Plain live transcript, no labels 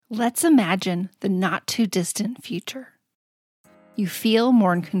Let's imagine the not-too-distant future. You feel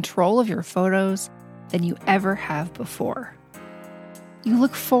more in control of your photos than you ever have before. You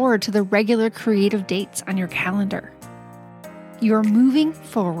look forward to the regular creative dates on your calendar. You are moving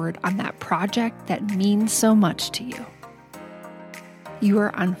forward on that project that means so much to you. You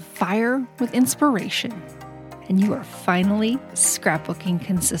are on fire with inspiration, and you are finally scrapbooking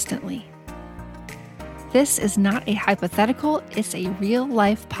consistently. This is not a hypothetical, it's a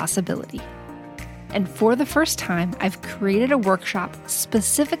real-life possibility. And for the first time, I've created a workshop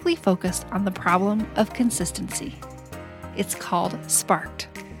specifically focused on the problem of consistency. It's called Sparked,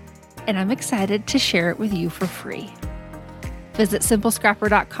 and I'm excited to share it with you for free. Visit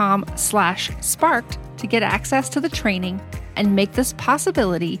simplescrapper.com/sparked to get access to the training and make this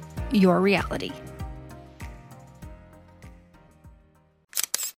possibility your reality.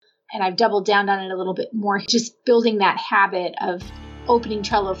 And I've doubled down on it a little bit more, just building that habit of opening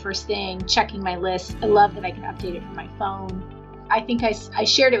Trello first thing, checking my list. I love that I can update it from my phone. I think I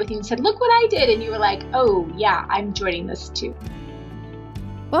shared it with you and said, look what I did. And you were like, oh yeah, I'm joining this too.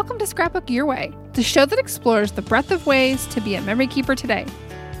 Welcome to Scrapbook Your Way, the show that explores the breadth of ways to be a memory keeper today.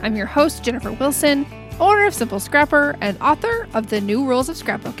 I'm your host, Jennifer Wilson, owner of Simple Scrapper and author of The New Rules of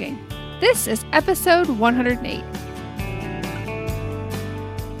Scrapbooking. This is episode 108.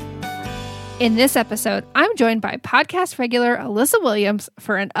 In this episode, I'm joined by podcast regular Alyssa Williams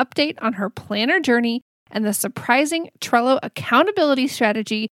for an update on her planner journey and the surprising Trello accountability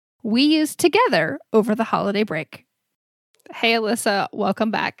strategy we used together over the holiday break. Hey, Alyssa, welcome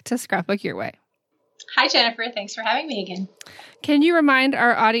back to Scrapbook Your Way. Hi, Jennifer. Thanks for having me again. Can you remind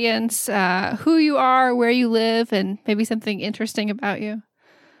our audience who you are, where you live, and maybe something interesting about you?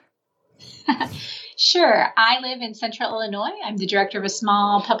 Sure. I live in Central Illinois. I'm the director of a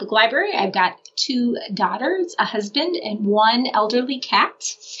small public library. I've got 2 daughters, a husband, and 1 elderly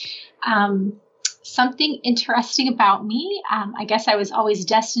cat. Something interesting about me, I guess I was always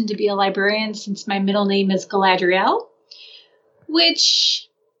destined to be a librarian since my middle name is Galadriel, which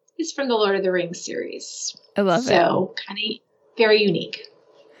is from the Lord of the Rings series. I love it. So kind of very unique.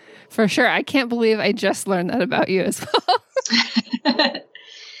 For sure. I can't believe I just learned that about you as well.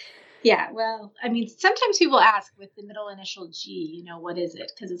 Yeah, well, I mean, sometimes people ask with the middle initial G, what is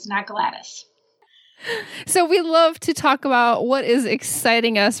it? Because it's not Gladys. So we love to talk about what is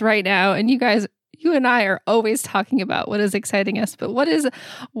exciting us right now. And you and I are always talking about what is exciting us. But what is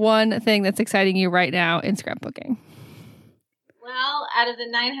one thing that's exciting you right now in scrapbooking? Well, out of the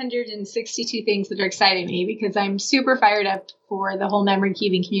 962 things that are exciting me, because I'm super fired up for the whole memory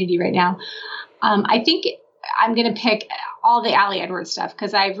keeping community right now, I think I'm going to pick all the Ali Edwards stuff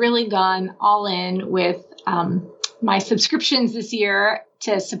because I've really gone all in with my subscriptions this year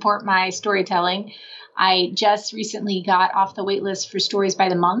to support my storytelling. I just recently got off the wait list for Stories by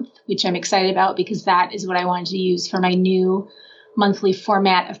the Month, which I'm excited about because that is what I wanted to use for my new monthly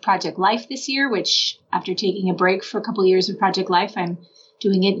format of Project Life this year, which after taking a break for a couple of years of Project Life, I'm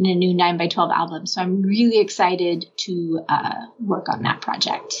doing it in a new 9x12 album. So I'm really excited to work on that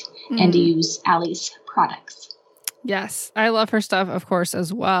project and to use Ali's products. Yes, I love her stuff, of course,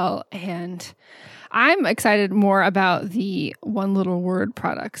 as well. And I'm excited more about the One Little Word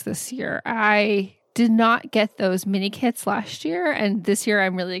products this year. I did not get those mini kits last year. And this year,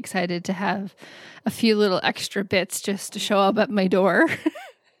 I'm really excited to have a few little extra bits just to show up at my door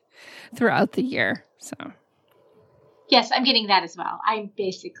throughout the year. So, yes, I'm getting that as well. I'm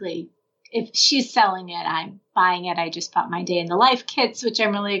basically, if she's selling it, I'm buying it. I just bought my Day in the Life kits, which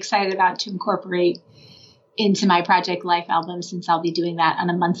I'm really excited about to incorporate into my Project Life album since I'll be doing that on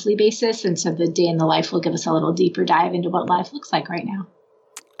a monthly basis. And so the Day in the Life will give us a little deeper dive into what life looks like right now.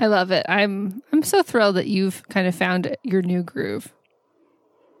 I love it. I'm so thrilled that you've kind of found your new groove.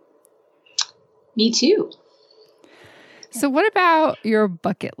 Me too. So what about your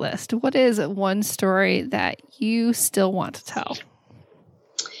bucket list? What is one story that you still want to tell?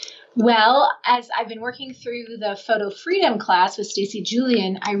 Well, as I've been working through the Photo Freedom class with Stacey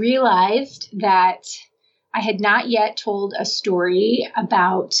Julian, I realized that I had not yet told a story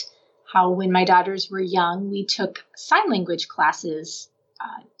about how when my daughters were young, we took sign language classes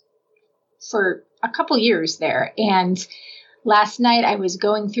for a couple years there. And last night I was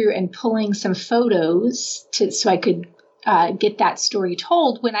going through and pulling some photos so I could get that story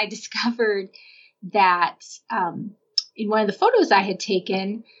told when I discovered that in one of the photos I had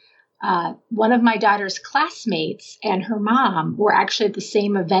taken, one of my daughter's classmates and her mom were actually at the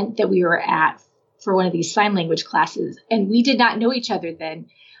same event that we were at for one of these sign language classes. And we did not know each other then.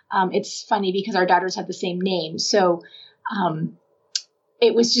 It's funny because our daughters have the same name. So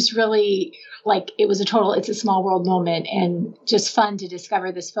it was just really like, it was a total, it's a small world moment, and just fun to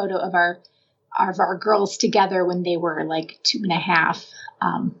discover this photo of our girls together when they were like 2.5,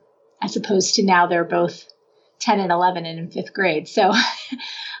 as opposed to now they're both 10 and 11 and in 5th grade. So,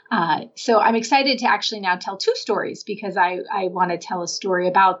 so I'm excited to actually now tell 2 stories, because I want to tell a story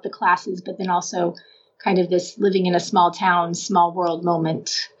about the classes, but then also kind of this living in a small town, small world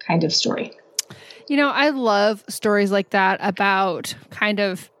moment kind of story. You know, I love stories like that about kind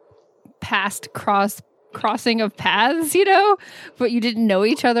of past crossing of paths, you know, but you didn't know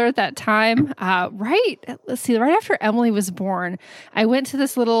each other at that time. Right. Let's see. Right after Emily was born, I went to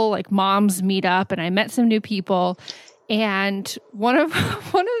this little like mom's meetup, and I met some new people. And one of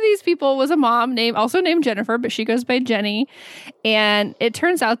these people was a mom also named Jennifer, but she goes by Jenny. And it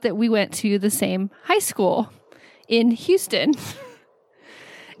turns out that we went to the same high school in Houston.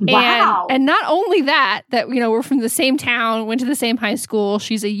 Wow. And not only that, you know, we're from the same town, went to the same high school.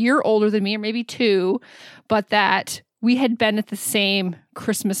 She's a year older than me, or maybe 2, but that we had been at the same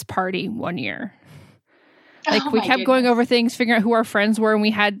Christmas party one year. Like, we kept going over things, figuring out who our friends were, and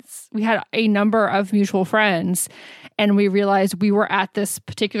we had a number of mutual friends, and we realized we were at this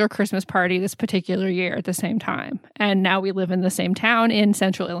particular Christmas party this particular year at the same time. And now we live in the same town in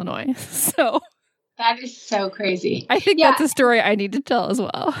Central Illinois. So that is so crazy. I think that's a story I need to tell as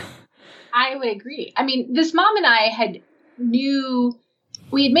well. I would agree. I mean, this mom and I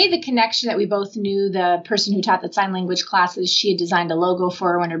we had made the connection that we both knew the person who taught the sign language classes. She had designed a logo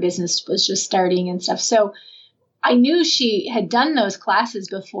for her when her business was just starting and stuff. So I knew she had done those classes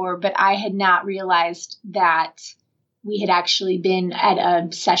before, but I had not realized that we had actually been at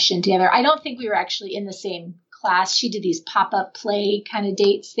a session together. I don't think we were actually in the same class. She did these pop-up play kind of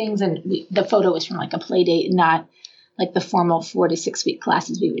dates things, and the photo was from like a play date, not like the formal 4 to 6 week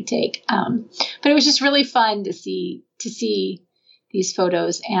classes we would take. But it was just really fun to see these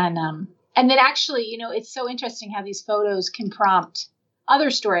photos. And then actually, you know, it's so interesting how these photos can prompt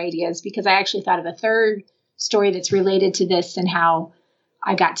other story ideas, because I actually thought of a third story that's related to this, and how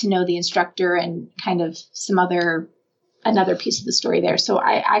I got to know the instructor and kind of another piece of the story there. So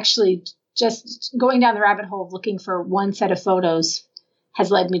I actually, just going down the rabbit hole of looking for one set of photos has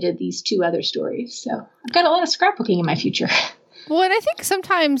led me to these 2 other stories. So I've got a lot of scrapbooking in my future. Well, and I think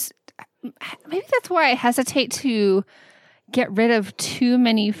sometimes maybe that's why I hesitate to get rid of too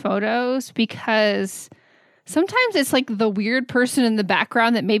many photos, because sometimes it's like the weird person in the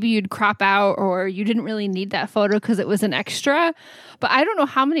background that maybe you'd crop out, or you didn't really need that photo because it was an extra. But I don't know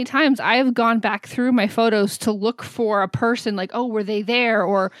how many times I have gone back through my photos to look for a person, like, oh, were they there?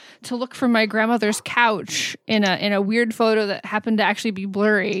 Or to look for my grandmother's couch in a weird photo that happened to actually be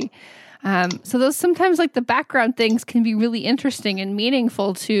blurry. So those sometimes, like, the background things can be really interesting and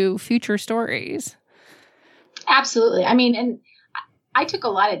meaningful to future stories. Absolutely. I mean, and I took a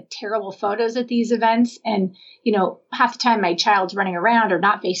lot of terrible photos at these events, and, you know, half the time my child's running around or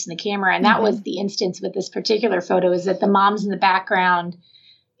not facing the camera. And that was the instance with this particular photo, is that the mom's in the background,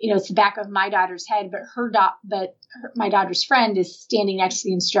 you know, it's the back of my daughter's head, but my daughter's friend is standing next to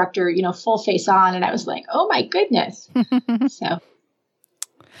the instructor, you know, full face on. And I was like, oh my goodness. So.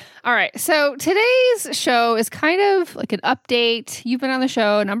 All right. So today's show is kind of like an update. You've been on the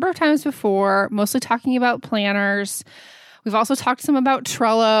show a number of times before, mostly talking about planners. We've also talked some about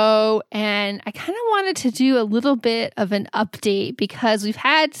Trello, and I kind of wanted to do a little bit of an update because we've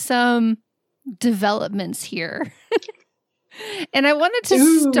had some developments here. And I wanted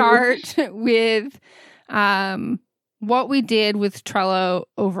to start with what we did with Trello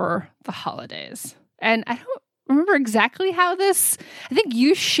over the holidays. And I don't remember exactly how I think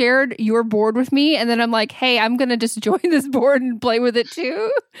you shared your board with me, and then I'm like, hey, I'm going to just join this board and play with it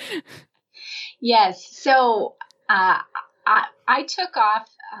too. Yes. So, I took off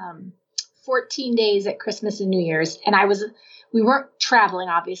 14 days at Christmas and New Year's, and we weren't traveling,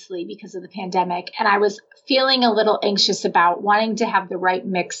 obviously, because of the pandemic, and I was feeling a little anxious about wanting to have the right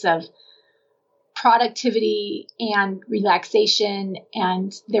mix of productivity and relaxation,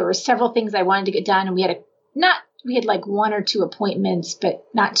 and there were several things I wanted to get done, and we had like 1 or 2 appointments, but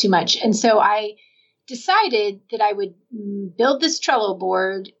not too much. And so I decided that I would build this Trello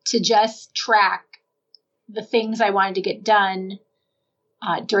board to just track the things I wanted to get done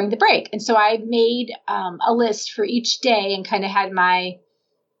during the break. And so I made a list for each day and kind of had my,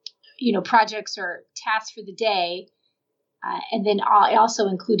 you know, projects or tasks for the day. And then I also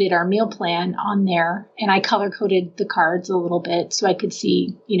included our meal plan on there, and I color coded the cards a little bit so I could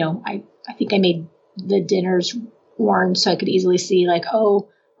see, you know, I think I made the dinners orange so I could easily see like, oh,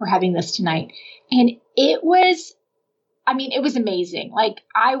 we're having this tonight. And it was amazing. Like,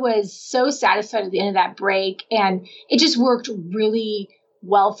 I was so satisfied at the end of that break, and it just worked really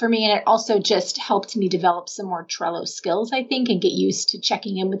well for me. And it also just helped me develop some more Trello skills, I think, and get used to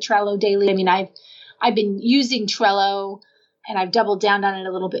checking in with Trello daily. I mean, I've been using Trello and I've doubled down on it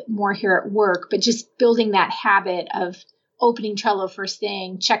a little bit more here at work, but just building that habit of opening Trello first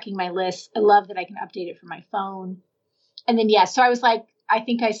thing, checking my list. I love that I can update it from my phone. And then, so I was like, I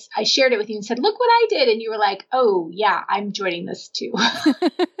think I shared it with you and said, look what I did. And you were like, oh yeah, I'm joining this too.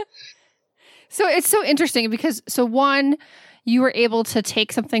 So it's so interesting because one, you were able to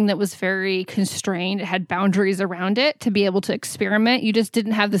take something that was very constrained, it had boundaries around it to be able to experiment. You just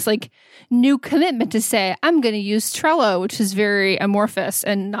didn't have this like new commitment to say, I'm going to use Trello, which is very amorphous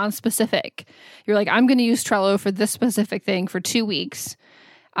and non-specific. You're like, I'm going to use Trello for this specific thing for 2 weeks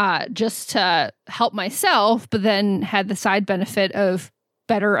just to help myself, but then had the side benefit of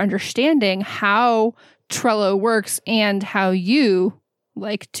better understanding how Trello works and how you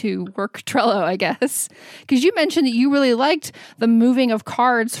like to work Trello, I guess. Because you mentioned that you really liked the moving of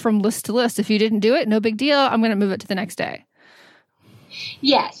cards from list to list. If you didn't do it, no big deal. I'm going to move it to the next day.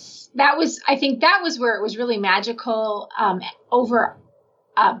 Yes, I think that was where it was really magical over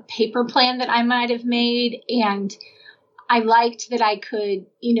a paper plan that I might have made. And I liked that I could,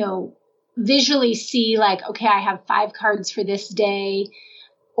 visually see like, okay, I have 5 cards for this day.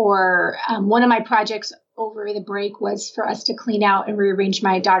 Or one of my projects over the break was for us to clean out and rearrange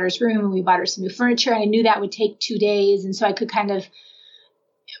my daughter's room, and we bought her some new furniture. And I knew that would take 2 days. And so I could kind of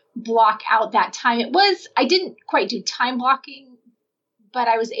block out that time. I didn't quite do time blocking, but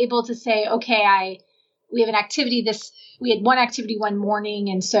I was able to say, okay, we have an activity we had one activity one morning.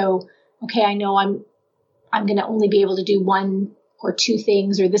 And so, okay, I know I'm going to only be able to do 1 or 2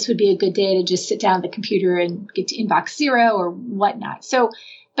 things, or this would be a good day to just sit down at the computer and get to inbox 0 or whatnot. So,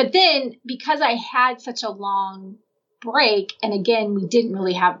 but then because I had such a long break, and again, we didn't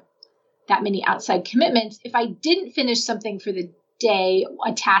really have that many outside commitments, if I didn't finish something for the day,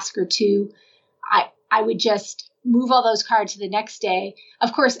 a task or 2, I would just move all those cards to the next day.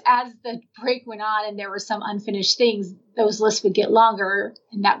 Of course, as the break went on and there were some unfinished things, those lists would get longer,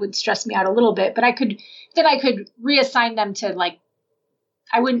 and that would stress me out a little bit. But I could reassign them to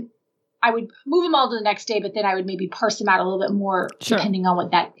I would move them all to the next day, but then I would maybe parse them out a little bit more depending on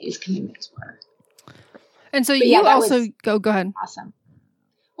what that day's commitments were. And so you also go ahead. Awesome.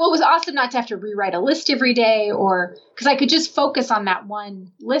 Well, it was awesome not to have to rewrite a list every day, or because I could just focus on that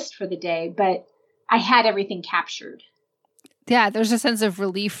one list for the day, but I had everything captured. Yeah, there's a sense of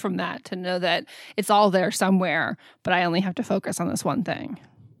relief from that to know that it's all there somewhere, but I only have to focus on this one thing.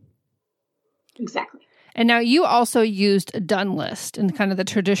 Exactly. And now you also used a done list in kind of the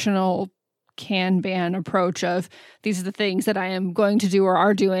traditional Kanban approach of these are the things that I am going to do or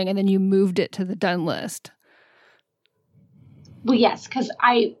are doing, and then you moved it to the done list. Well, yes, because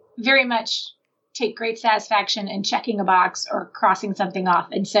I very much take great satisfaction in checking a box or crossing something off.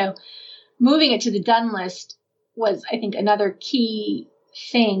 And so moving it to the done list was, I think, another key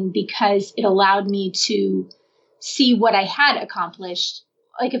thing because it allowed me to see what I had accomplished.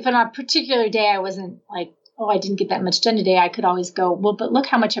 Like if on a particular day I wasn't like, oh, I didn't get that much done today, I could always go, well, but look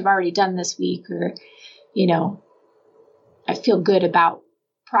how much I've already done this week, or, I feel good about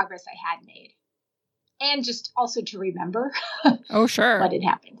progress I had made. And just also to remember oh, sure, what had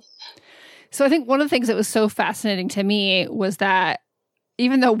happened. So I think one of the things that was so fascinating to me was that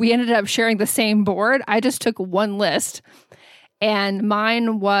even though we ended up sharing the same board, I just took one list and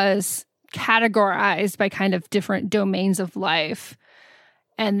mine was categorized by kind of different domains of life.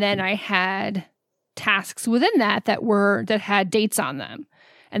 And then I had tasks within that had dates on them.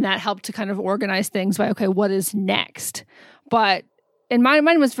 And that helped to kind of organize things by, okay, what is next? But in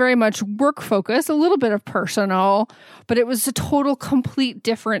mine was very much work focused, a little bit of personal, but it was a total, complete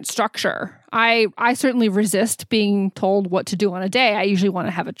different structure. I certainly resist being told what to do on a day. I usually want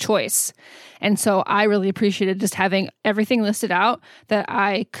to have a choice. And so I really appreciated just having everything listed out that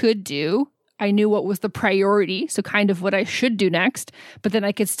I could do. I knew what was the priority, so kind of what I should do next, but then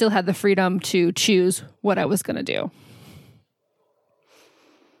I could still have the freedom to choose what I was going to do.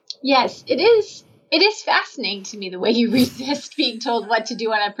 Yes, it is. It is fascinating to me the way you resist being told what to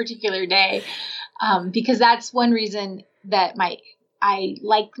do on a particular day, because that's one reason that I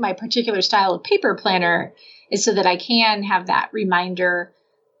like my particular style of paper planner is so that I can have that reminder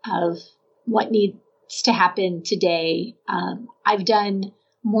of what needs to happen today. I've done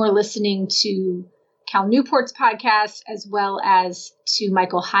more listening to Cal Newport's podcast as well as to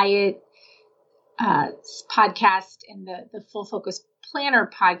Michael Hyatt's podcast and the Full Focus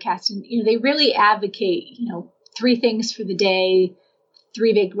Planner podcast. And, they really advocate, 3 things for the day,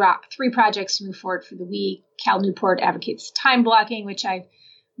 3 projects to move forward for the week. Cal Newport advocates time blocking, which I've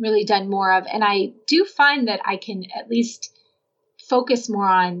really done more of. And I do find that I can at least focus more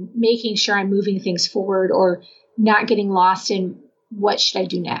on making sure I'm moving things forward or not getting lost in what should I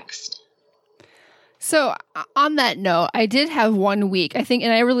do next. So on that note, I did have 1 week, I think,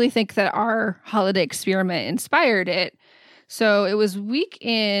 and I really think that our holiday experiment inspired it. So it was week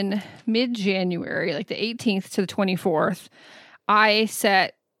in mid-January, like the 18th to the 24th. I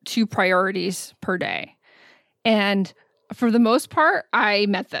set 2 priorities per day. And for the most part, I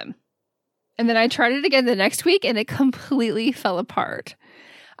met them. And then I tried it again the next week and it completely fell apart.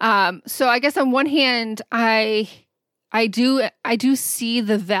 So I guess on one hand, I do see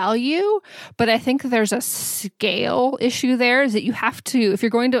the value, but I think there's a scale issue there, is that you have to, if you're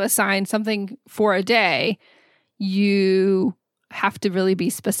going to assign something for a day, you have to really be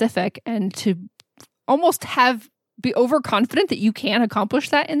specific and to almost be overconfident that you can accomplish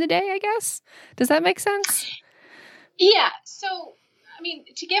that in the day, I guess. Does that make sense? Yeah. So, I mean,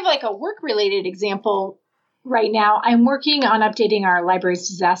 to give like a work-related example, right now I'm working on updating our library's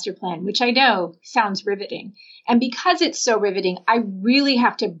disaster plan, which I know sounds riveting. And because it's so riveting, I really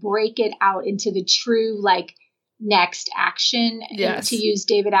have to break it out into the true, like, next action. Yes. To use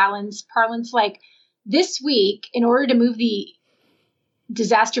David Allen's parlance. Like, this week, in order to move the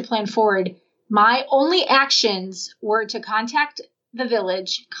disaster plan forward, my only actions were to contact the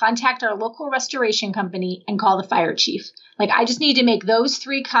village, contact our local restoration company, and call the fire chief. Like, I just need to make those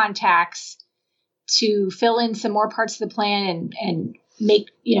 3 contacts to fill in some more parts of the plan and make,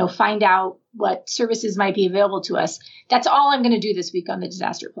 find out what services might be available to us. That's all I'm going to do this week on the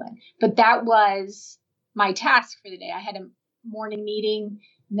disaster plan. But that was my task for the day. I had a morning meeting,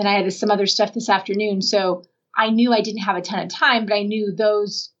 and then I had some other stuff this afternoon. So I knew I didn't have a ton of time, but I knew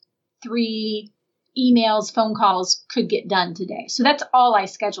those 3 emails, phone calls could get done today. So that's all I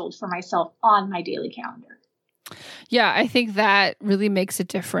scheduled for myself on my daily calendar. Yeah, I think that really makes a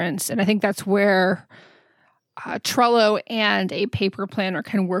difference. And I think that's where Trello and a paper planner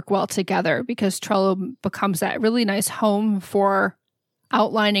can work well together, because Trello becomes that really nice home for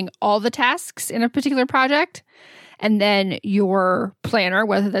outlining all the tasks in a particular project. And then your planner,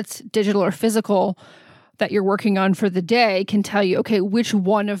 whether that's digital or physical, that you're working on for the day, can tell you, okay, which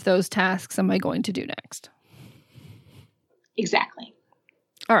one of those tasks am I going to do next? Exactly.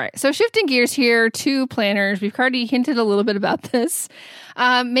 All right. So shifting gears here to planners. We've already hinted a little bit about this.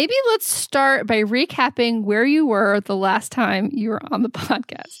 Maybe let's start by recapping where you were the last time you were on the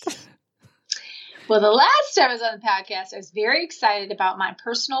podcast. Well, the last time I was on the podcast, I was very excited about my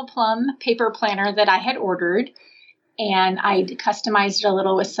personal Plum paper planner that I had ordered. And I customized it a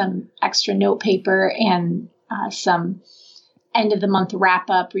little with some extra note paper and some end of the month wrap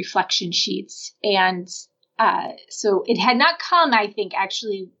up reflection sheets. And so it had not come, I think,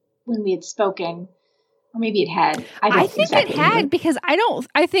 actually, when we had spoken, or maybe it had. I think exactly it had, because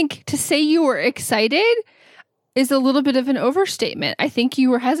I think to say you were excited is a little bit of an overstatement. I think you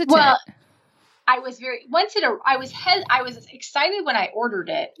were hesitant. Well, I was I was excited when I ordered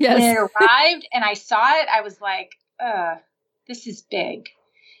it. Yes. When it arrived and I saw it, I was like, this is big.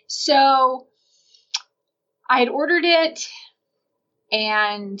 So I had ordered it,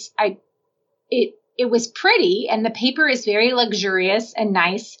 and it was pretty, and the paper is very luxurious and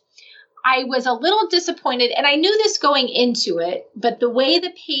nice. I was a little disappointed, and I knew this going into it, but the way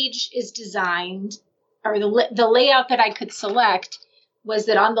the page is designed, or the layout that I could select, was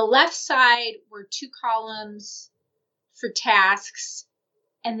that on the left side were 2 columns for tasks,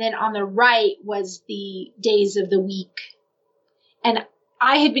 and then on the right was the days of the week. And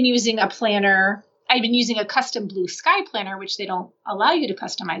I had been using a planner. I'd been using a custom Blue Sky planner, which they don't allow you to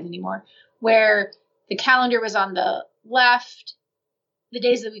customize anymore, where the calendar was on the left, the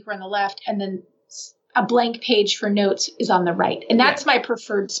days of the week were on the left, and then a blank page for notes is on the right. And that's my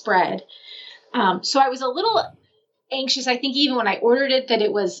preferred spread. So I was a little anxious, I think, even when I ordered it, that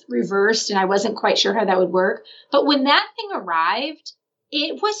it was reversed, and I wasn't quite sure how that would work. But when that thing arrived,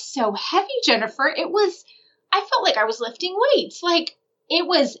 it was so heavy, Jennifer. I felt like I was lifting weights. Like, it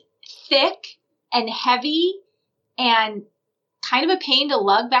was thick and heavy and kind of a pain to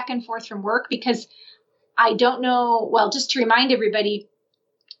lug back and forth from work, because I don't know, well, just to remind everybody,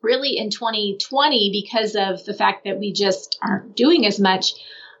 really in 2020, because of the fact that we just aren't doing as much,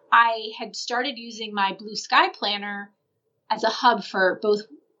 I had started using my Blue Sky planner as a hub for both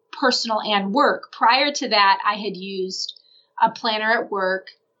personal and work. Prior to that, I had used a planner at work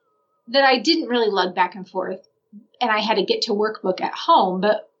that I didn't really lug back and forth, and I had a get to work book at home.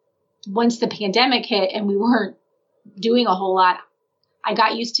 But once the pandemic hit and we weren't doing a whole lot, I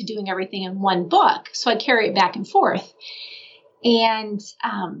got used to doing everything in one book. So I carry it back and forth. And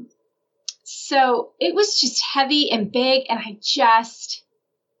so it was just heavy and big. And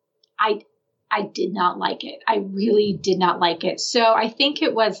I did not like it. I really did not like it. So I think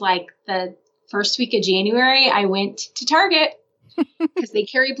it was like the first week of January, I went to Target because they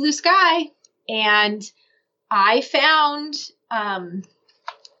carry Blue Sky, and I found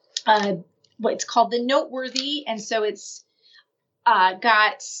what's called the Noteworthy, and so it's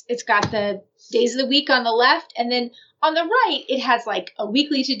got the days of the week on the left, and then on the right it has like a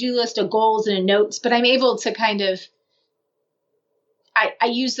weekly to-do list of goals and notes. But I'm able to kind of I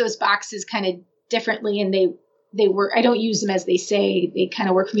use those boxes kind of differently, and they work. I don't use them as they say. They kind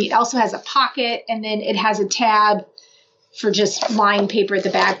of work for me. It also has a pocket, and then it has a tab for just line paper at the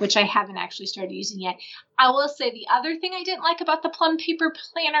back, which I haven't actually started using yet. I will say the other thing I didn't like about the Plum Paper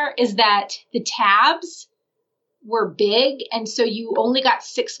Planner is that the tabs were big, and so you only got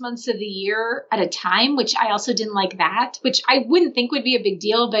 6 months of the year at a time, which I also didn't like that, which I wouldn't think would be a big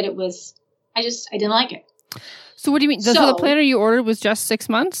deal, but it was, I didn't like it. So what do you mean? So the planner you ordered was just 6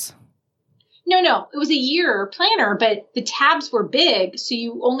 months? No. It was a year planner, but the tabs were big. So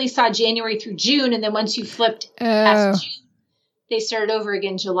you only saw January through June. And then once you flipped past June, they started over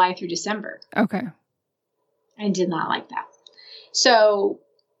again July through December. Okay. I did not like that. So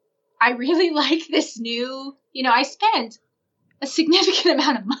I really like this new, I spent a significant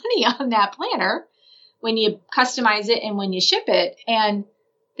amount of money on that planner when you customize it and when you ship it. And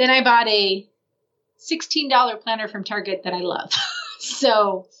then I bought a $16 planner from Target that I love.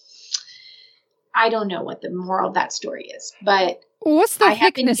 So I don't know what the moral of that story is, but what's the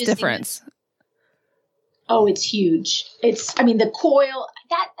thickness difference? Oh, it's huge. The coil,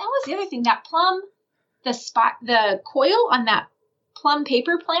 that was the other thing, that Plum, the coil on that Plum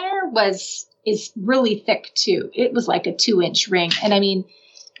Paper Planner is really thick too. It was like a 2-inch ring. And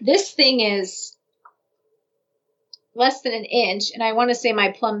this thing is less than an inch. And I want to say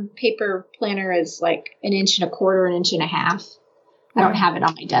my Plum Paper Planner is like 1.25 inches, 1.5 inches. I don't have it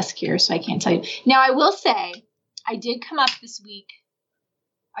on my desk here, so I can't tell you. Now, I will say, I did come up this week.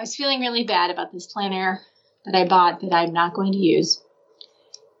 I was feeling really bad about this planner that I bought that I'm not going to use.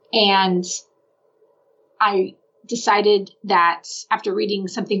 And I decided that after reading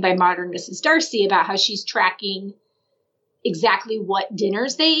something by Modern Mrs. Darcy about how she's tracking exactly what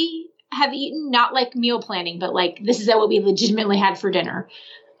dinners they have eaten, not like meal planning, but like this is what we legitimately had for dinner.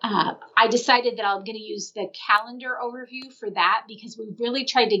 I decided that I'm going to use the calendar overview for that because we've really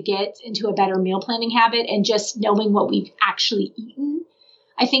tried to get into a better meal planning habit, and just knowing what we've actually eaten,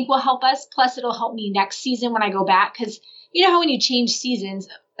 I think will help us. Plus it'll help me next season when I go back. Cause you know how when you change seasons,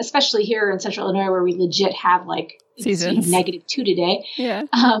 especially here in Central Illinois where we legit have like seasons -2 today. Yeah.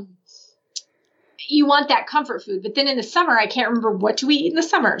 You want that comfort food, but then in the summer, I can't remember what to eat in the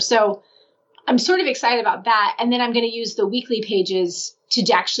summer. So I'm sort of excited about that. And then I'm going to use the weekly pages to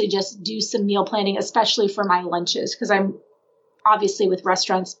actually just do some meal planning, especially for my lunches. Because I'm obviously, with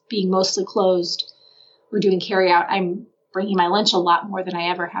restaurants being mostly closed or doing carry out, I'm bringing my lunch a lot more than I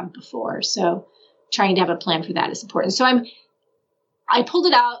ever have before. So trying to have a plan for that is important. So I pulled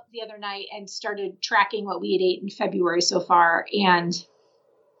it out the other night and started tracking what we had ate in February so far, and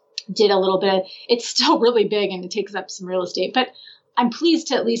did a little bit. It's still really big and it takes up some real estate, but I'm pleased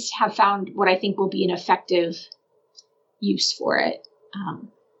to at least have found what I think will be an effective use for it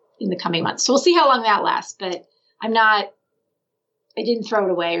in the coming months. So we'll see how long that lasts, but I didn't throw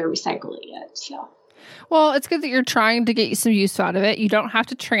it away or recycle it yet. So, well, it's good that you're trying to get some use out of it. You don't have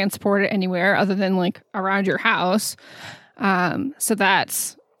to transport it anywhere other than like around your house. So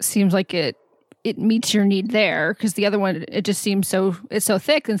that seems like it meets your need there, because the other one, it just seems it's so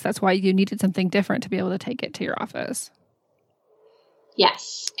thick, and that's why you needed something different to be able to take it to your office.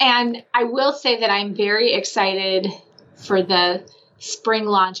 Yes. And I will say that I'm very excited for the spring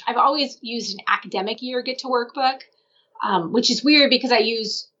launch. I've always used an academic year get to work book, which is weird because I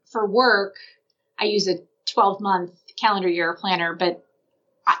use a 12-month calendar year planner, but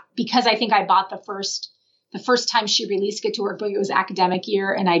because I think I bought the first time she released Get to Work book, it was academic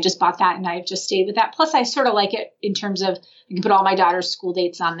year, and I just bought that and I've just stayed with that. Plus I sort of like it in terms of I can put all my daughter's school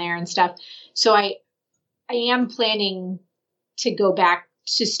dates on there and stuff. So I am planning to go back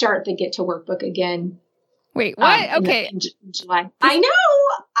to start the Get to Work book again. Wait, what? Okay. In July. I know.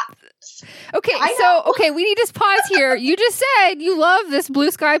 Okay, so we need to pause here. You just said you love this Blue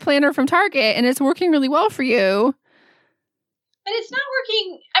Sky planner from Target and it's working really well for you. But it's not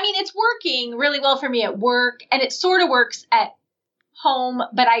working. It's working really well for me at work, and it sort of works at home,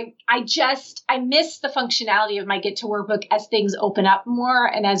 but I miss the functionality of my Get to Work book as things open up more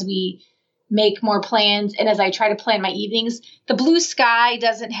and as we make more plans, and as I try to plan my evenings. The Blue Sky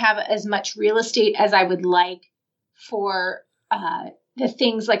doesn't have as much real estate as I would like for the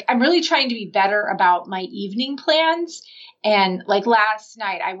things. Like, I'm really trying to be better about my evening plans, And like last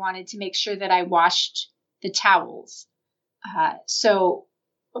night, I wanted to make sure that I washed the towels.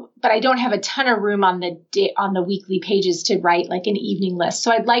 But I don't have a ton of room on the weekly pages to write like an evening list.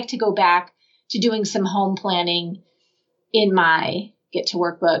 So I'd like to go back to doing some home planning in my Get to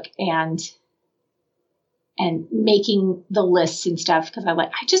Work book and making the lists and stuff, because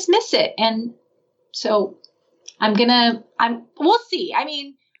I just miss it. And so we'll see. I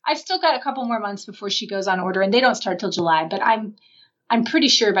mean, I've still got a couple more months before she goes on order, and they don't start till July, but I'm pretty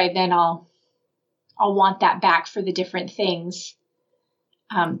sure by then I'll want that back for the different things.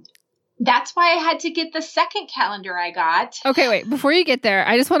 That's why I had to get the second calendar I got. Okay, wait, before you get there,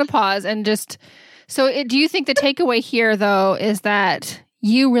 I just want to pause and do you think the takeaway here though is that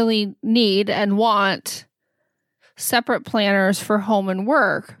you really need and want separate planners for home and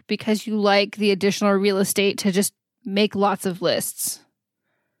work because you like the additional real estate to just make lots of lists?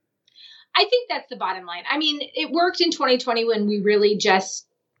 I think that's the bottom line. I mean, it worked in 2020 when we really just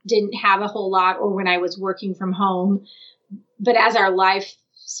didn't have a whole lot, or when I was working from home. But as our lives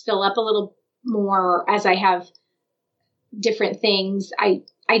fill up a little more, as I have different things, I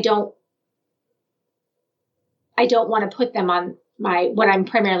don't want to put them on what I'm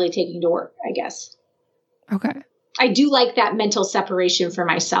primarily taking to work, I guess. Okay. I do like that mental separation for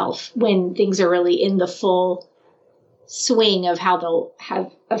myself when things are really in the full swing of how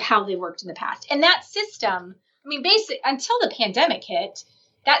they worked in the past. And that system, I mean, until the pandemic hit,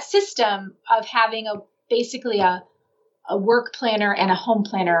 that system of having basically a work planner and a home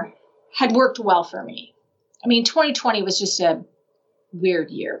planner had worked well for me. I mean, 2020 was just a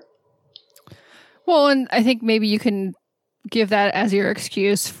weird year. Well, and I think maybe you can give that as your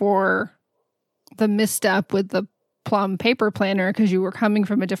excuse for the misstep with the Plum paper planner because you were coming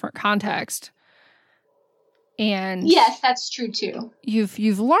from a different context. And yes, that's true too.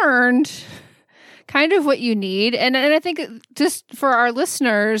 You've learned kind of what you need. And I think just for our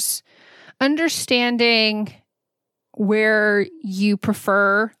listeners, understanding where you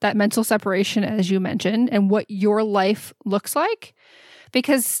prefer that mental separation, as you mentioned, and what your life looks like.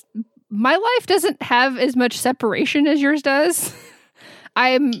 Because my life doesn't have as much separation as yours does.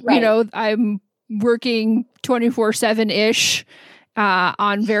 I'm working 24/7-ish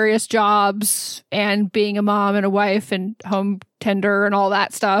on various jobs and being a mom and a wife and home tender and all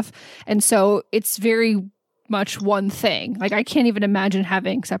that stuff. And so it's very much one thing. Like I can't even imagine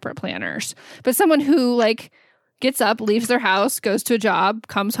having separate planners. But someone who like gets up, leaves their house, goes to a job,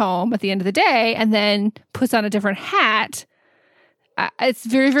 comes home at the end of the day, and then puts on a different hat, it's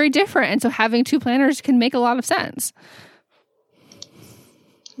very, very different. And so having two planners can make a lot of sense.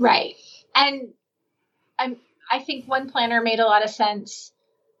 Right. And I think one planner made a lot of sense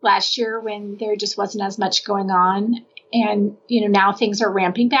last year when there just wasn't as much going on. And, now things are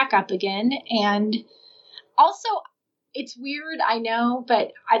ramping back up again. And also, it's weird, I know,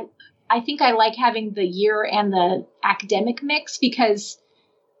 but I think I like having the year and the academic mix because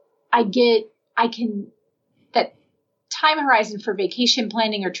that time horizon for vacation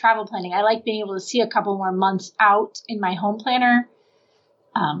planning or travel planning. I like being able to see a couple more months out in my home planner.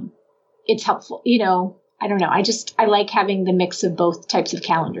 It's helpful, I don't know. I like having the mix of both types of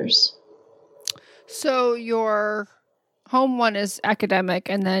calendars. So your home one is academic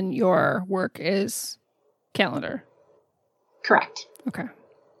and then your work is calendar. Correct. Okay.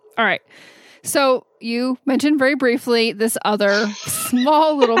 All right. So you mentioned very briefly this other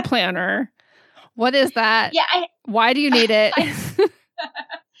small little planner. What is that? Yeah. Why do you need it?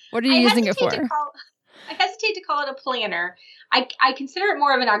 What are you using it for? I hesitate to call it a planner. I consider it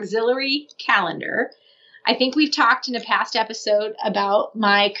more of an auxiliary calendar. I think we've talked in a past episode about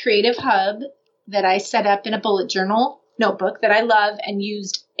my creative hub that I set up in a bullet journal notebook that I love and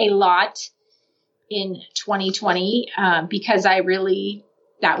used a lot in 2020 because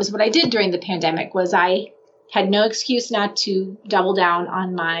that was what I did during the pandemic. Was I had no excuse not to double down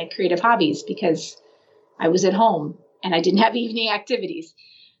on my creative hobbies because I was at home and I didn't have evening activities.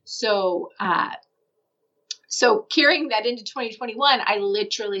 So carrying that into 2021, I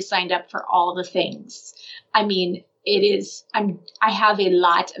literally signed up for all the things. I mean, I have a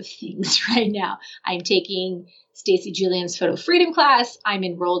lot of things right now. I'm taking Stacy Julian's Photo Freedom class. I'm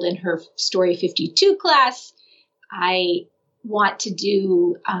enrolled in her Story 52 class. I want to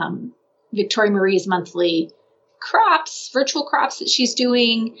do Victoria Marie's monthly virtual crops that she's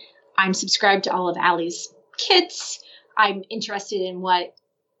doing. I'm subscribed to all of Allie's kits. I'm interested in what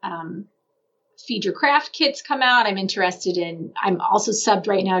Feed Your Craft kits come out. I'm also subbed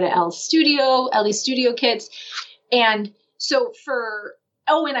right now to Ellie's Studio kits. And so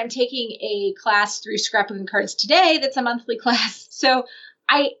and I'm taking a class through Scrapbook and Cards Today that's a monthly class. So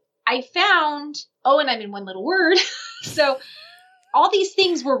I found, and I'm in one little word. So all these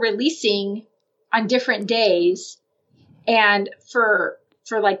things were releasing on different days. And for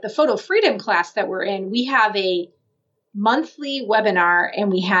like the photo freedom class that we're in, we have a monthly webinar and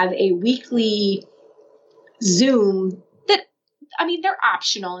we have a weekly Zoom that, I mean, they're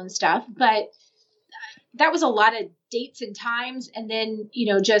optional and stuff, but that was a lot of dates and times. And then,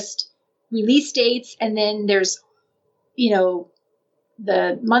 just release dates. And then there's, the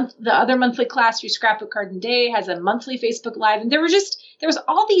other monthly class through Scrapbook Garden Day has a monthly Facebook Live. And there was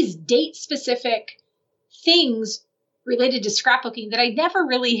all these date specific things related to scrapbooking that I never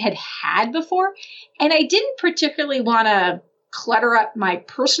really had before. And I didn't particularly want to clutter up my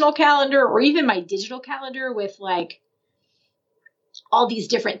personal calendar or even my digital calendar with like all these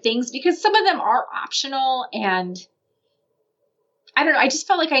different things, because some of them are optional. And I don't know, I just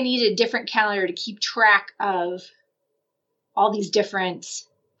felt like I needed a different calendar to keep track of all these different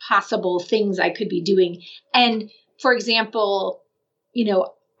possible things I could be doing. And for example,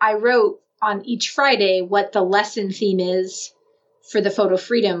 I wrote on each Friday what the lesson theme is for the photo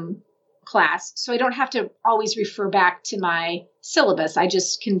freedom class. So I don't have to always refer back to my syllabus. I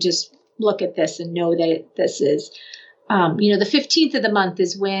can look at this and know that this is, the 15th of the month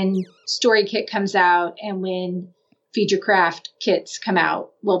is when Story Kit comes out and when Feed Your Craft kits come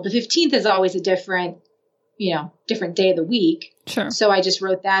out. Well, the 15th is always a different day of the week. Sure. So I just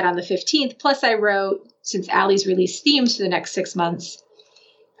wrote that on the 15th. Plus I wrote, since Allie's released themes for the next 6 months,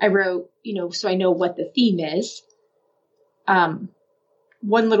 I wrote, so I know what the theme is. One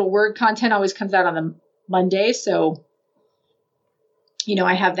Little Word content always comes out on the Monday. So,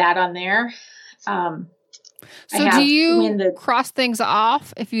 I have that on there. So do you cross things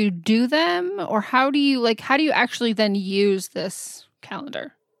off if you do them, or how do you actually then use this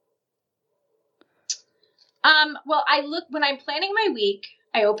calendar? Well, when I'm planning my week,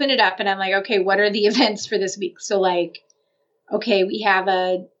 I open it up and I'm like, okay, what are the events for this week? So like, okay, we have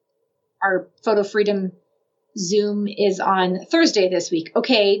our Photo Freedom Zoom is on Thursday this week.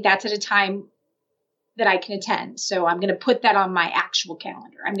 Okay, that's at a time that I can attend. So I'm going to put that on my actual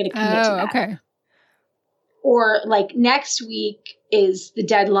calendar. I'm going to commit to that. Okay. Or like next week is the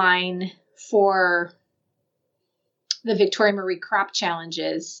deadline for the Victoria Marie crop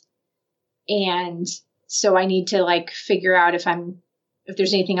challenges. And so I need to like figure out if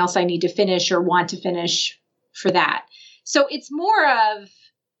there's anything else I need to finish or want to finish for that. So it's more of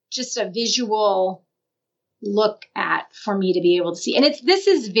just a visual look at for me to be able to see. And this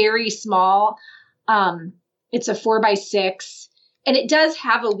is very small. It's a 4x6 and it does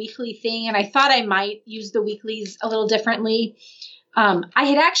have a weekly thing. And I thought I might use the weeklies a little differently. I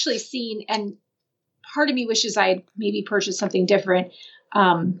had actually seen, and part of me wishes I had maybe purchased something different.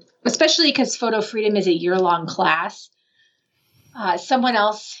 Especially because Photo Freedom is a year-long class. Someone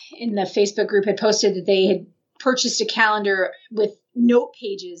else in the Facebook group had posted that they had purchased a calendar with note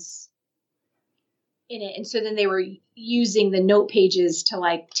pages in it. And so then they were using the note pages to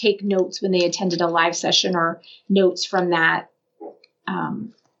like take notes when they attended a live session or notes from that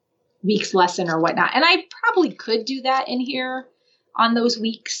week's lesson or whatnot. And I probably could do that in here on those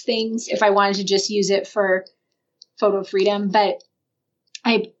weeks things if I wanted to just use it for Photo Freedom. But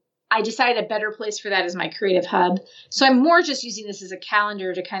I decided a better place for that is my Creative Hub. So I'm more just using this as a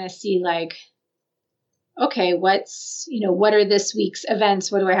calendar to kind of see like, okay, what are this week's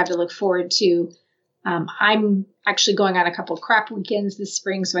events? What do I have to look forward to? I'm actually going on a couple of crap weekends this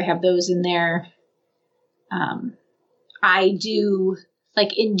spring, so I have those in there. I do,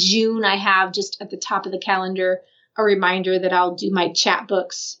 like in June, I have just at the top of the calendar a reminder that I'll do my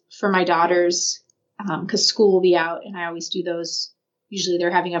chapbooks for my daughters because school will be out, and I always do those. Usually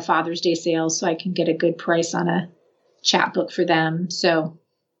they're having a Father's Day sale, so I can get a good price on a chapbook for them. So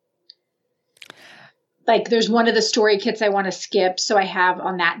like there's one of the story kits I want to skip. So I have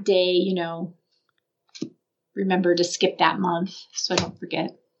on that day, remember to skip that month so I don't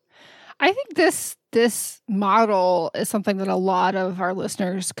forget. I think this model is something that a lot of our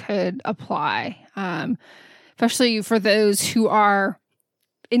listeners could apply, especially for those who are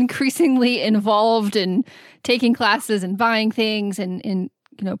increasingly involved in taking classes and buying things and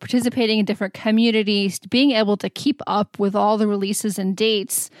participating in different communities, being able to keep up with all the releases and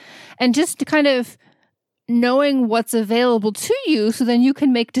dates, and just kind of knowing what's available to you so then you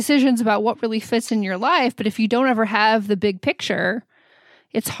can make decisions about what really fits in your life. But if you don't ever have the big picture,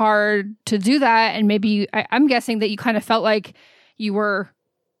 it's hard to do that. And maybe I'm guessing that you kind of felt like you were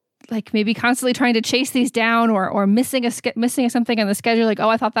like maybe constantly trying to chase these down or missing something on the schedule. Like, oh,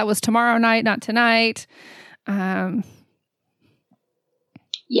 I thought that was tomorrow night, not tonight.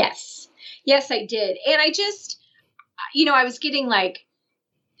 Yes, I did. And I just, I was getting like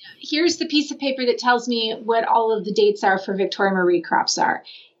here's the piece of paper that tells me what all of the dates are for Victoria Marie crops are.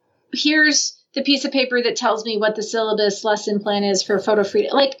 Here's the piece of paper that tells me what the syllabus lesson plan is for Photo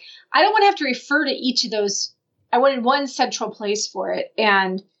Freedom. Like, I don't want to have to refer to each of those. I wanted one central place for it.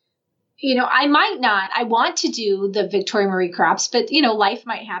 And, I want to do the Victoria Marie crops, but, life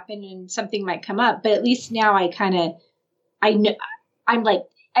might happen and something might come up. But at least now I know,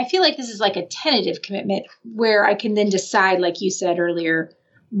 I feel like this is like a tentative commitment where I can then decide, like you said earlier,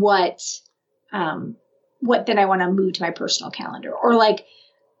 what then I want to move to my personal calendar. Or like,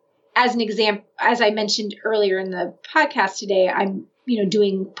 as an example, as I mentioned earlier in the podcast today, I'm,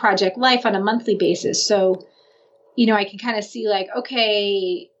 doing Project Life on a monthly basis. So, I can kind of see like,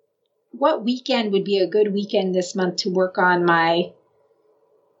 okay, what weekend would be a good weekend this month to work on my,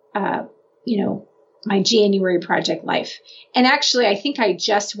 my January Project Life. And actually, I think I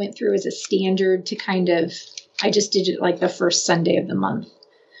just went through as a standard to I just did it like the first Sunday of the month.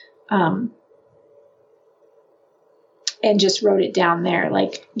 And just wrote it down there,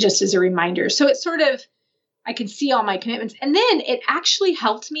 like just as a reminder. So it's sort of, I could see all my commitments. And then it actually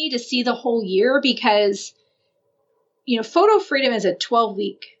helped me to see the whole year because, Photo Freedom is a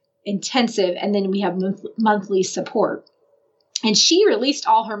 12-week intensive, and then we have monthly support. And she released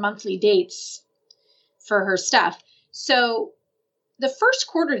all her monthly dates for her stuff. So the first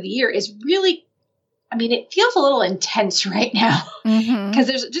quarter of the year is really, it feels a little intense right now because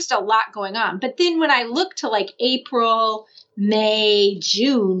there's just a lot going on. But then when I look to like April, May,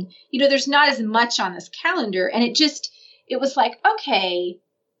 June, there's not as much on this calendar. And it was like, okay,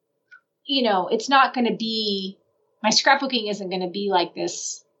 it's not going to be, my scrapbooking isn't going to be like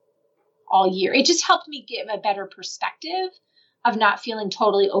this all year. It just helped me get a better perspective of not feeling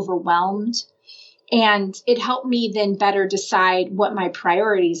totally overwhelmed. And it helped me then better decide what my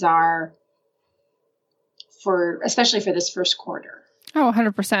priorities are especially for this first quarter. Oh,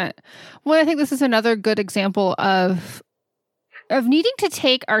 100%. Well, I think this is another good example of needing to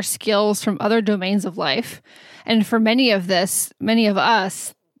take our skills from other domains of life. And for many of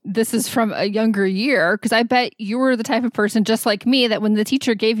us, this is from a younger year, because I bet you were the type of person just like me that when the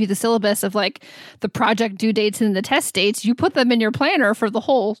teacher gave you the syllabus of like the project due dates and the test dates, you put them in your planner for the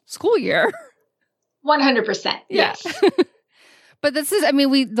whole school year. 100%. Yes. But this is,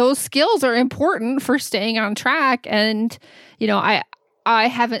 those skills are important for staying on track. And, I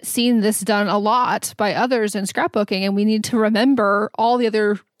haven't seen this done a lot by others in scrapbooking, and we need to remember all the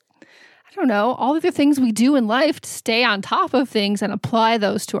other things we do in life to stay on top of things and apply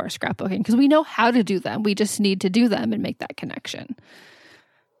those to our scrapbooking, because we know how to do them. We just need to do them and make that connection.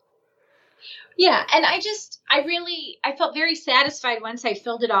 Yeah. And I felt very satisfied once I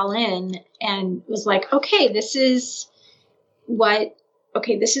filled it all in and was like, okay, this is what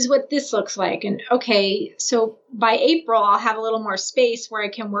this looks like. And okay, so by April, I'll have a little more space where I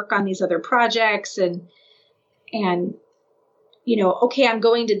can work on these other projects and, okay, I'm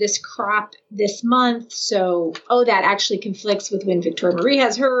going to this crop this month. So, that actually conflicts with when Victoria Marie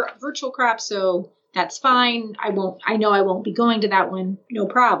has her virtual crop. So that's fine. I know I won't be going to that one. No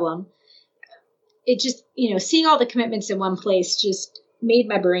problem. It just, seeing all the commitments in one place just made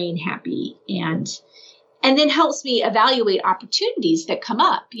my brain happy and then helps me evaluate opportunities that come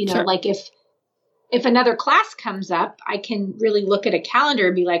up, Sure. Like if another class comes up, I can really look at a calendar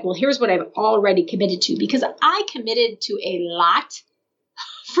and be like, well, here's what I've already committed to, because I committed to a lot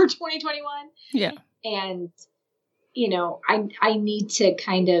for 2021. Yeah. And, I need to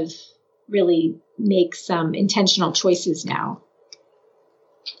kind of really make some intentional choices now,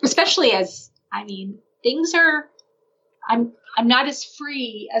 especially as, things are, I'm not as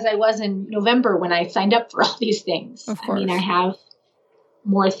free as I was in November when I signed up for all these things. Of course. I have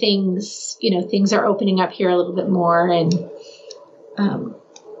more things, things are opening up here a little bit more. And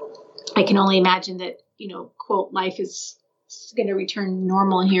I can only imagine that, quote, life is going to return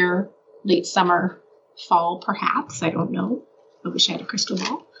normal here late summer, fall, perhaps. I don't know. I wish I had a crystal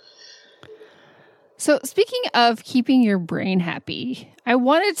ball. So speaking of keeping your brain happy, I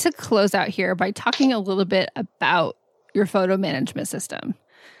wanted to close out here by talking a little bit about your photo management system.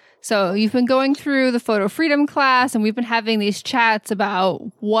 So you've been going through the Photo Freedom class, and we've been having these chats about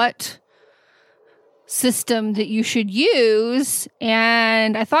what system that you should use.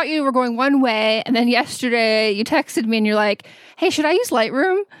 And I thought you were going one way. And then yesterday you texted me and you're like, hey, should I use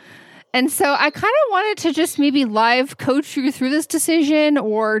Lightroom? And so I kind of wanted to just maybe live coach you through this decision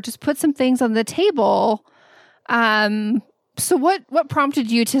or just put some things on the table. So what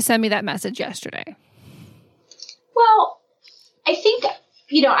prompted you to send me that message yesterday? Well, I think,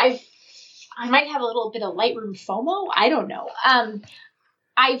 I might have a little bit of Lightroom FOMO. I don't know.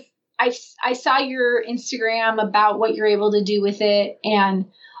 I saw your Instagram about what you're able to do with it. And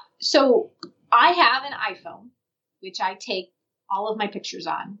So I have an iPhone, which I take all of my pictures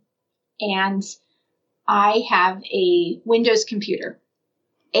on, and I have a Windows computer.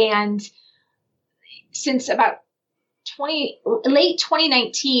 And since about late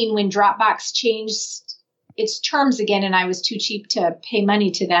 2019, when Dropbox changed its terms again, and I was too cheap to pay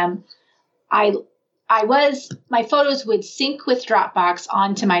money to them, my photos would sync with Dropbox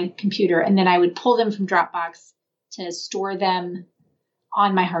onto my computer, and then I would pull them from Dropbox to store them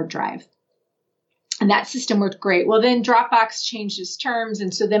on my hard drive. And that system worked great. Well, then Dropbox changed its terms,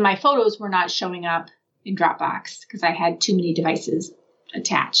 and so then my photos were not showing up in Dropbox because I had too many devices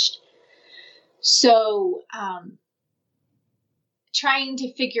attached. So trying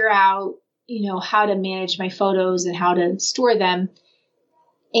to figure out, how to manage my photos and how to store them.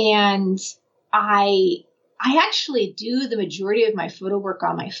 And I actually do the majority of my photo work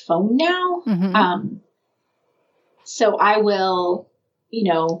on my phone now. Mm-hmm. So I will,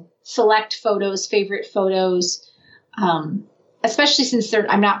 select photos, favorite photos, especially since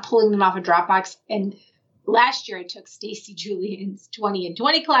I'm not pulling them off of Dropbox. And last year I took Stacy Julian's 20 and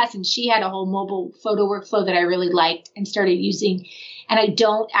 20 class, and she had a whole mobile photo workflow that I really liked and started using. And I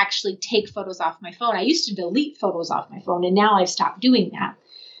don't actually take photos off my phone. I used to delete photos off my phone, and now I've stopped doing that.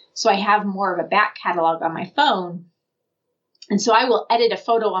 So I have more of a back catalog on my phone. And so I will edit a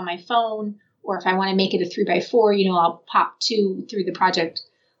photo on my phone, or if I want to make it a 3x4, I'll pop 2 through the Project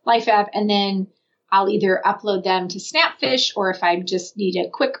Life app, and then I'll either upload them to Snapfish, or if I just need a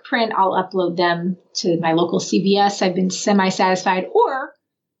quick print, I'll upload them to my local CVS. I've been semi-satisfied, or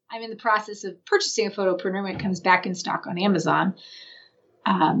I'm in the process of purchasing a photo printer when it comes back in stock on Amazon.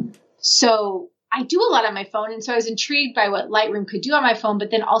 So I do a lot on my phone, and so I was intrigued by what Lightroom could do on my phone, but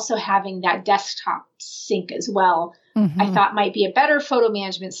then also having that desktop sync as well, I thought might be a better photo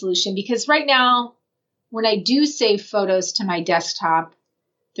management solution, because right now, when I do save photos to my desktop,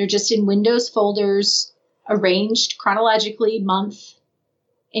 they're just in Windows folders, arranged chronologically, month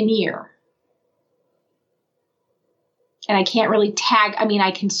and year. And I can't really tag. I mean,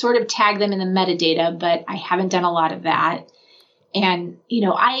 I can sort of tag them in the metadata, but I haven't done a lot of that. And,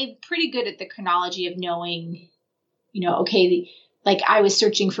 I'm pretty good at the chronology of knowing, like I was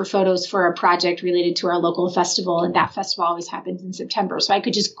searching for photos for a project related to our local festival, and that festival always happens in September. So I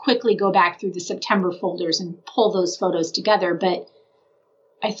could just quickly go back through the September folders and pull those photos together. But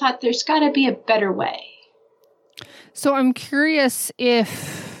I thought there's got to be a better way. So I'm curious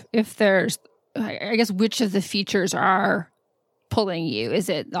if there's, I guess, which of the features are pulling you? Is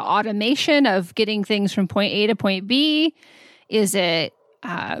it the automation of getting things from point A to point B? Is it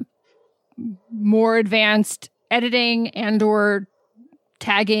more advanced editing and or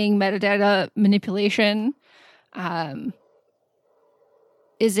tagging, metadata manipulation?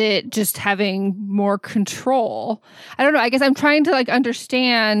 Is it just having more control? I don't know. I guess I'm trying to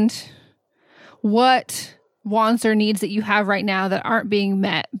understand what wants or needs that you have right now that aren't being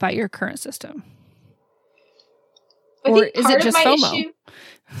met by your current system. Or is it just FOMO?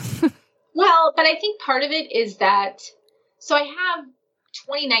 Well, but I think part of it is that, so I have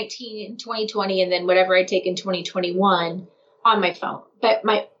 2019 and 2020 and then whatever I take in 2021 on my phone. But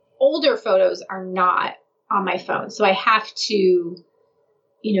my older photos are not on my phone. So I have to,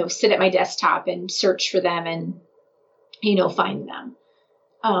 sit at my desktop and search for them and, find them.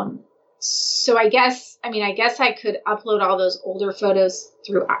 So I guess I could upload all those older photos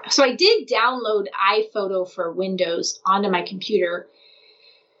through. So I did download iPhoto for Windows onto my computer.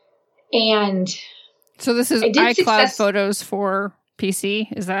 And so this is iCloud Photos for PC?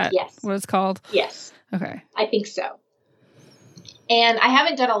 Is that what it's called? Yes. Okay. I think so. And I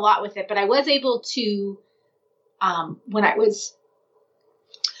haven't done a lot with it, but I was able to, when I was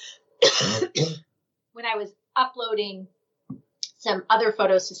uploading some other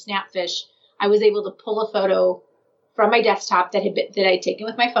photos to Snapfish, I was able to pull a photo from my desktop that I'd taken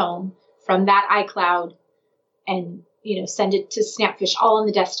with my phone from that iCloud and, send it to Snapfish all on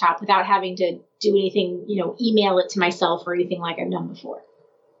the desktop without having to do anything, email it to myself or anything like I've done before.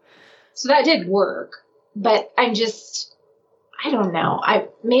 So that did work, but I don't know.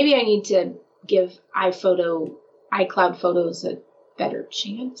 Maybe I need to give iCloud Photos a better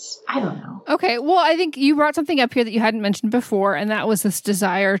chance. I don't know. Okay. Well, I think you brought something up here that you hadn't mentioned before, and that was this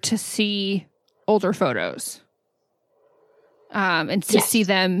desire to see older photos. And to see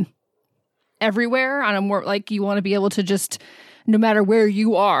them everywhere on a more, you want to be able to just, no matter where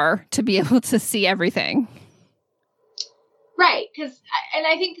you are, to be able to see everything. Right. And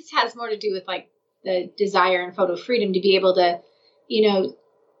I think this has more to do with the desire and photo freedom to be able to,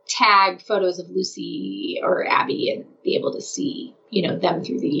 tag photos of Lucy or Abby and be able to see, them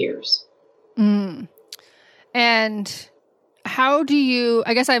through the years. Mm. And how do you,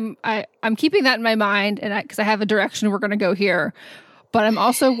 I guess I'm keeping that in my mind, and because I have a direction we're going to go here, but I'm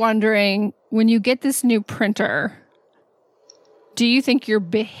also wondering, when you get this new printer, do you think your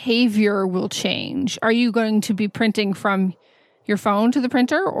behavior will change? Are you going to be printing from your phone to the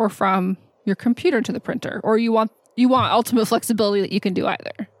printer or from your computer to the printer? Or you want ultimate flexibility that you can do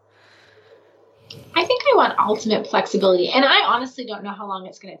either? I think I want ultimate flexibility. And I honestly don't know how long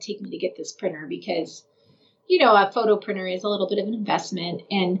it's going to take me to get this printer because, a photo printer is a little bit of an investment,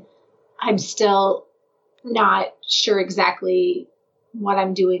 and I'm still not sure exactly what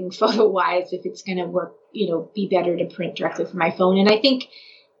I'm doing photo-wise, if it's going to work, be better to print directly from my phone. And I think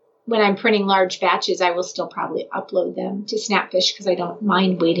when I'm printing large batches, I will still probably upload them to Snapfish because I don't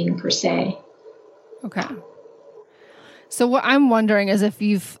mind waiting per se. Okay. So what I'm wondering is if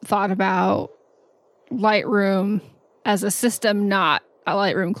you've thought about Lightroom as a system, not a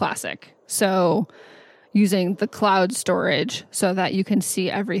Lightroom Classic. So using the cloud storage so that you can see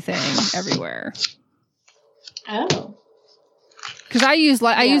everything everywhere. Oh. Because I use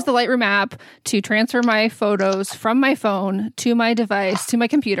the Lightroom app to transfer my photos from my phone to my device, to my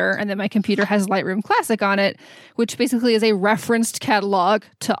computer, and then my computer has Lightroom Classic on it, which basically is a referenced catalog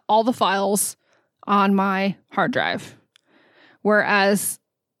to all the files on my hard drive. Whereas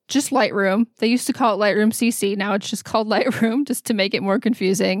just Lightroom, they used to call it Lightroom CC, now it's just called Lightroom, just to make it more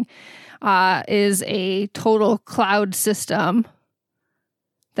confusing, is a total cloud system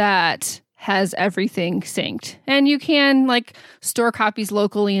that has everything synced. And you can store copies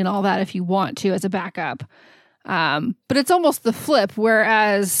locally and all that if you want to as a backup. But it's almost the flip,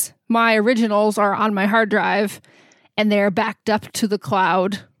 whereas my originals are on my hard drive and they're backed up to the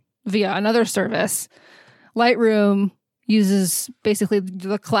cloud via another service. Lightroom uses basically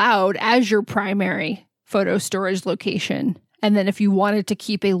the cloud as your primary photo storage location. And then if you wanted to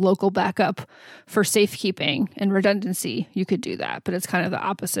keep a local backup for safekeeping and redundancy, you could do that. But it's kind of the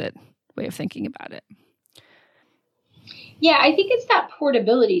opposite way of thinking about it. Yeah, I think it's that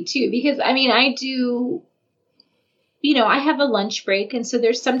portability too, because I do, I have a lunch break. And so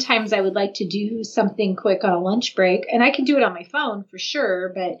there's sometimes I would like to do something quick on a lunch break, and I can do it on my phone for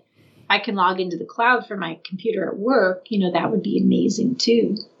sure, but I can log into the cloud from my computer at work. That would be amazing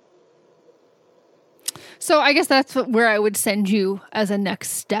too. So I guess that's where I would send you as a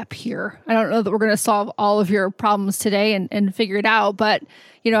next step here. I don't know that we're going to solve all of your problems today and figure it out, but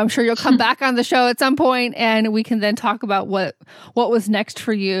I'm sure you'll come back on the show at some point and we can then talk about what was next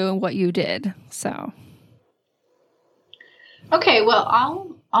for you and what you did. So. Okay,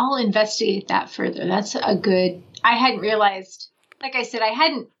 well, I'll investigate that further. That's I hadn't realized, like I said, I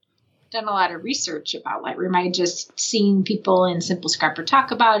hadn't done a lot of research about Lightroom. I had just seen people in Simple Scrapper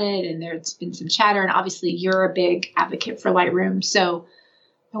talk about it, and there's been some chatter, and obviously you're a big advocate for Lightroom, so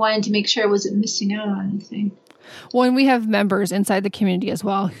I wanted to make sure I wasn't missing out on anything. Well, and we have members inside the community as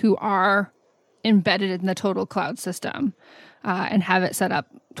well who are embedded in the total cloud system and have it set up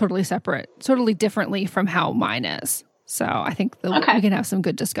totally separate, totally differently from how mine is. So I think we can have some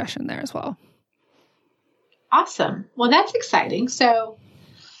good discussion there as well. Awesome. Well, that's exciting. So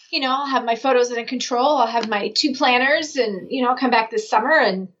I'll have my photos under control. I'll have my 2 planners and, I'll come back this summer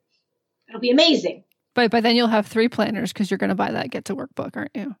and it'll be amazing. But by then you'll have 3 planners because you're going to buy that Get to Work book,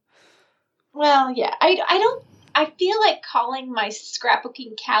 aren't you? Well, yeah. I feel like calling my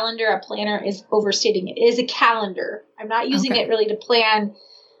scrapbooking calendar a planner is overstating it. It is a calendar. I'm not using it really to plan.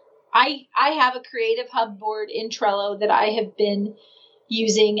 I have a Creative Hub board in Trello that I have been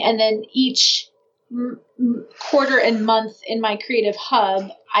using, and then each quarter and month in my Creative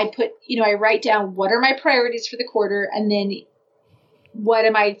Hub, I put, I write down what are my priorities for the quarter and then what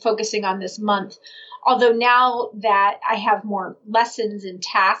am I focusing on this month. Although now that I have more lessons and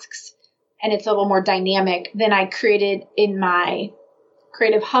tasks and it's a little more dynamic, then I created in my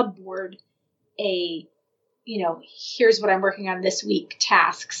Creative Hub board here's what I'm working on this week,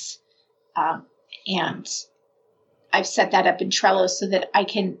 tasks. And I've set that up in Trello so that I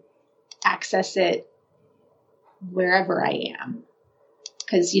can access it wherever I am.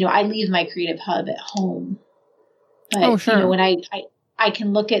 Because, I leave my Creative Hub at home. But, when I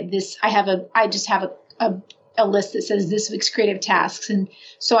can look at this, I just have a list that says this week's creative tasks. And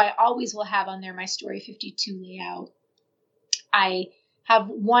so I always will have on there my Story 52 layout. I have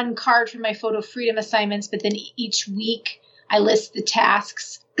one card for my Photo Freedom assignments, but then each week I list the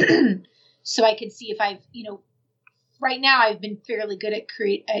tasks so I can see if right now I've been fairly good at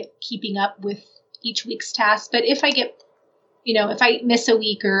keeping up with each week's tasks. But if I get, if I miss a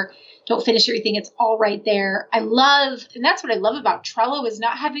week or don't finish everything, it's all right there. And that's what I love about Trello is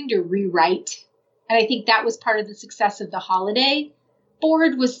not having to rewrite. And I think that was part of the success of the holiday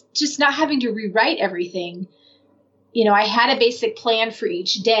board was just not having to rewrite everything. I had a basic plan for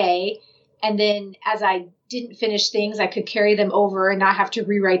each day. And then as I didn't finish things, I could carry them over and not have to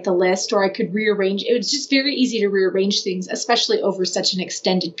rewrite the list, or I could rearrange. It was just very easy to rearrange things, especially over such an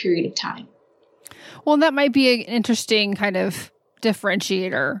extended period of time. Well, that might be an interesting kind of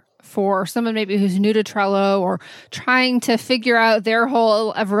differentiator for someone maybe who's new to Trello or trying to figure out their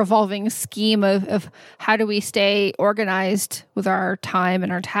whole ever-evolving scheme of how do we stay organized with our time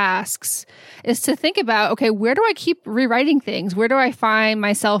and our tasks, is to think about, okay, where do I keep rewriting things? Where do I find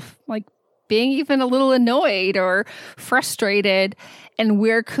myself like being even a little annoyed or frustrated? And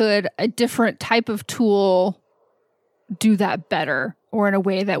where could a different type of tool do that better or in a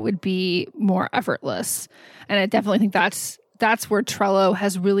way that would be more effortless? And I definitely think that's where Trello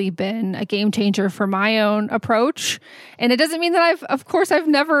has really been a game changer for my own approach. And it doesn't mean that I've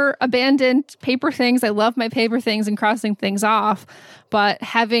never abandoned paper things. I love my paper things and crossing things off, but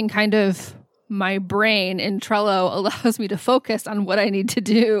having kind of my brain in Trello allows me to focus on what I need to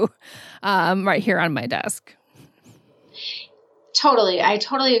do right here on my desk. Totally. I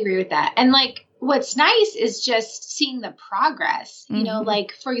totally agree with that. And like, what's nice is just seeing the progress,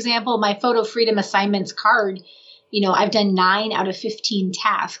 like, for example, my Photo Freedom Assignments card, I've done 9 out of 15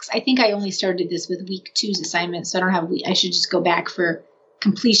 tasks. I think I only started this with week 2's assignment, so I should just go back for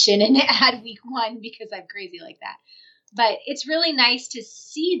completion and add week 1 because I'm crazy like that. But it's really nice to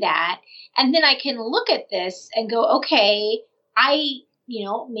see that. And then I can look at this and go, okay,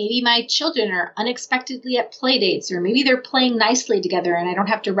 maybe my children are unexpectedly at play dates, or maybe they're playing nicely together and I don't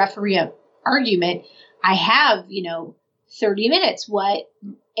have to referee an argument. I have, 30 minutes. The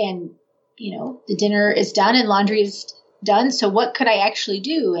dinner is done and laundry is done. So what could I actually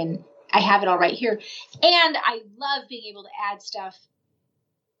do? And I have it all right here. And I love being able to add stuff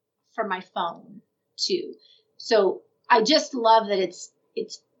from my phone too. So I just love that it's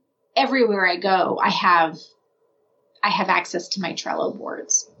everywhere I go. I have access to my Trello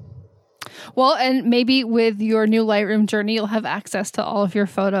boards. Well, and maybe with your new Lightroom journey, you'll have access to all of your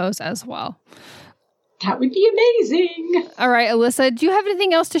photos as well. That would be amazing. All right, Alyssa, do you have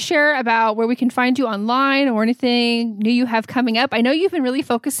anything else to share about where we can find you online or anything new you have coming up? I know you've been really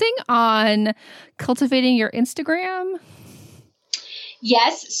focusing on cultivating your Instagram.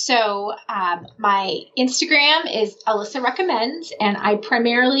 Yes. So my Instagram is Alyssa Recommends, and I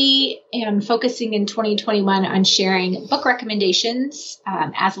primarily am focusing in 2021 on sharing book recommendations.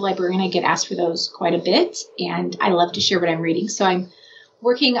 As a librarian, I get asked for those quite a bit, and I love to share what I'm reading. So I'm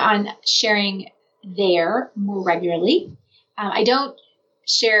working on sharing there more regularly. I don't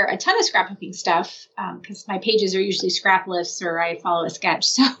share a ton of scrapbooking stuff because my pages are usually scrap lists or I follow a sketch,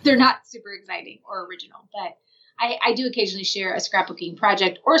 so they're not super exciting or original. But I do occasionally share a scrapbooking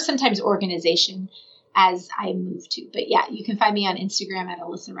project or sometimes organization as I move to. But yeah, you can find me on Instagram at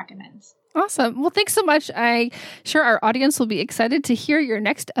Alyssa Recommends. Awesome. Well, thanks so much. I'm sure our audience will be excited to hear your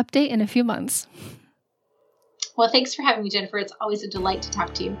next update in a few months. Well, thanks for having me, Jennifer. It's always a delight to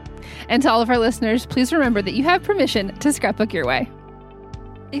talk to you. And to all of our listeners, please remember that you have permission to scrapbook your way.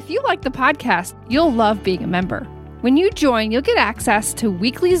 If you like the podcast, you'll love being a member. When you join, you'll get access to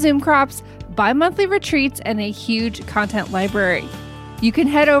weekly Zoom crops, bi-monthly retreats, and a huge content library. You can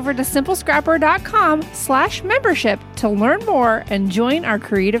head over to simplescrapper.com/membership to learn more and join our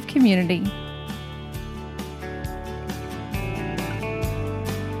creative community.